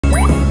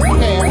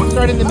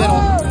right in the middle.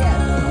 Oh, yes.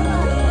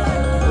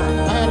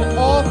 I had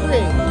all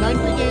three. 9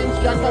 free games,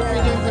 Jackpot free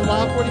games, and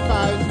Wild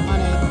 45s on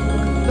a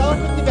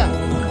 $1.50 bet.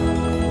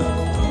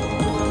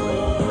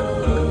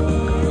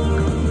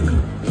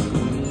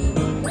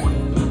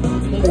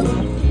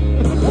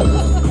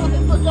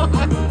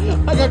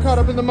 I got caught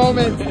up in the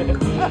moment.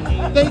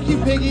 Thank you,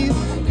 Piggies.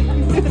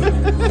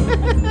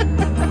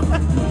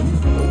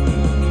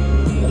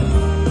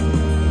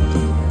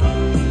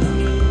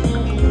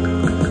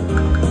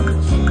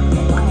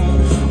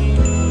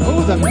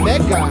 Oh, the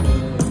mega.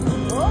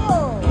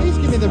 Please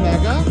give me the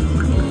mega.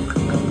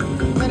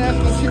 Not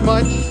asking too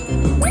much.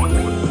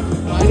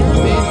 Minor,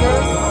 major.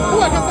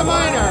 Oh, I got the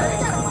minor.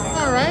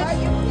 All right.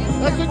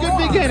 That's a good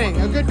beginning.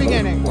 A good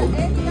beginning.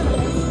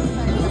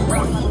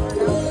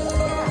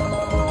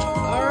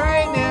 All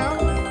right, now.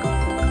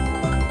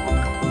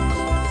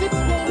 6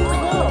 games to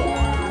go.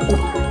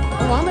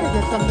 Oh, I'm going to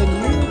get something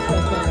huge, I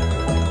think.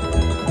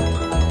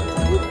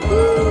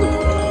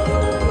 Woo-hoo.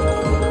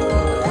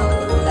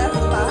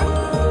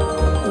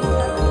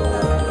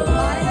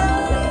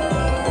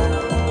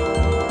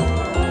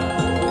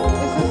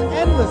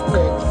 Endless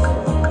breaks.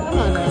 Come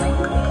on now.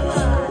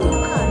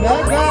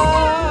 Mega!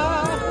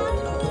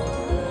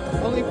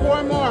 Only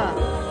 4 more.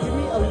 Give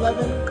me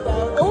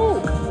 11,000. Oh!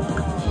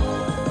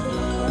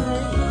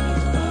 Alright.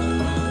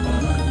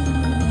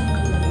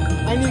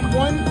 I need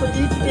 1 for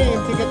each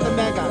game to get the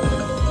mega.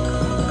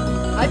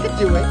 I could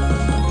do it.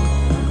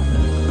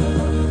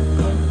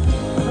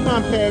 Come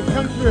on, pig.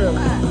 Come through.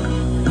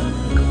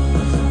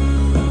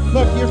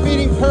 Look, you're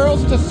feeding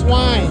pearls to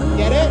swine.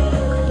 Get it?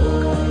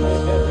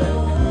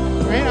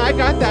 Man, I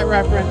got that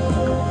reference.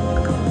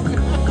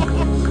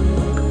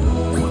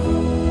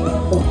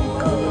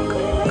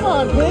 Come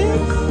on,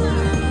 pigs.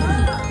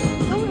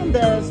 Don't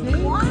embarrass me.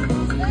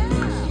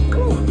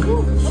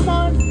 Ooh, come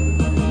on.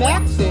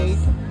 Maxie?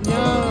 No.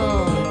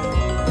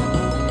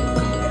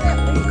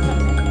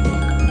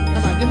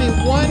 Come on, give me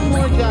 1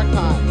 more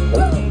jackpot.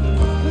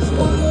 Just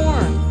 1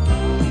 more.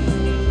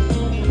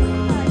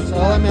 That's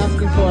all I'm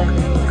asking for.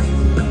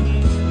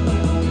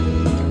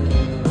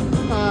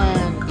 Come on.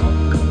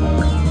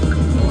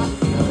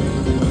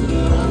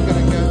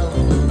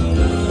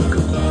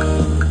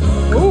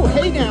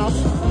 Hey now.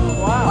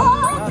 Wow. Oh,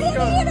 That's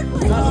good.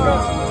 That's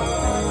good.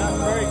 That's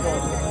very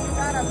good. You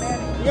got a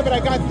many. Yeah, but I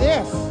got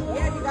this.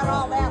 Yeah, you got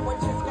all that, which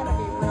is going to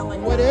be really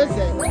What is it?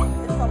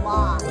 It's a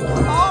lot. $40!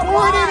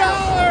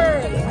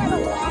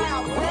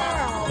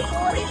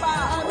 $45.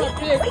 I'm a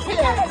big pig.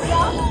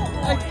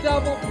 A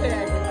double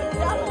pig.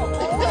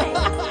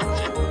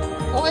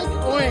 Oink,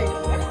 oink.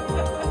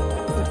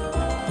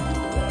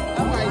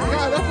 Oh my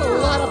God, that's a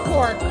lot of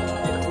pork.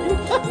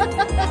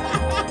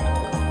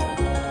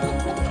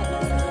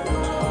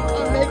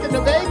 Making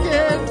the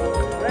bacon.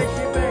 Makes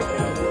you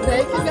bacon.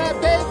 Making that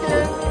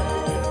bacon.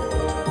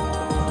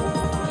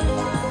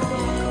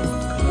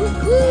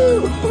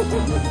 Woo-hoo.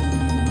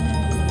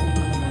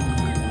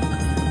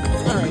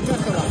 All right,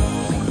 that's a lot.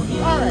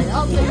 All right,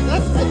 I'll take it.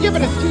 That's, yeah,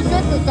 but it's 2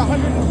 cents. It's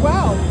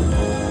 112.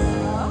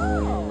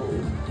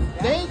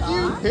 Thank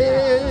you,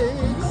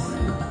 pigs.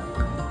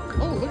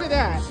 Oh, look at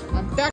that. I'm back.